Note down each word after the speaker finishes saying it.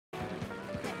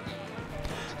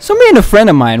So me and a friend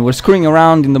of mine were screwing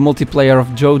around in the multiplayer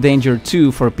of Joe Danger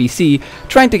 2 for PC,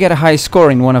 trying to get a high score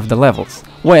in one of the levels,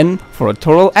 when, for a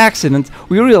total accident,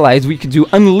 we realized we could do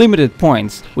unlimited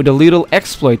points with a little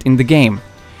exploit in the game.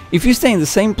 If you stay in the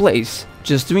same place,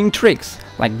 just doing tricks,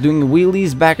 like doing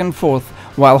wheelies back and forth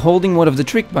while holding one of the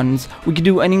trick buttons, we could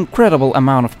do an incredible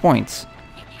amount of points.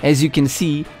 As you can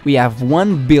see, we have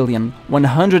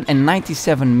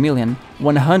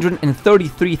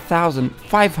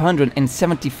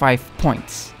 1,197,133,575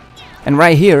 points. And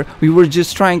right here, we were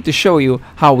just trying to show you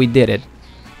how we did it.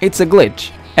 It's a glitch,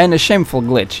 and a shameful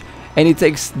glitch, and it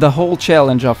takes the whole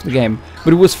challenge off the game,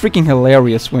 but it was freaking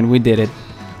hilarious when we did it.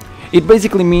 It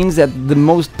basically means that the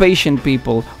most patient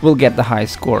people will get the high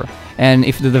score, and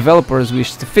if the developers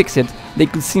wish to fix it, they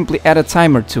could simply add a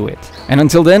timer to it. And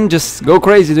until then, just go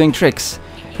crazy doing tricks,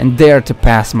 and dare to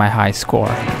pass my high score.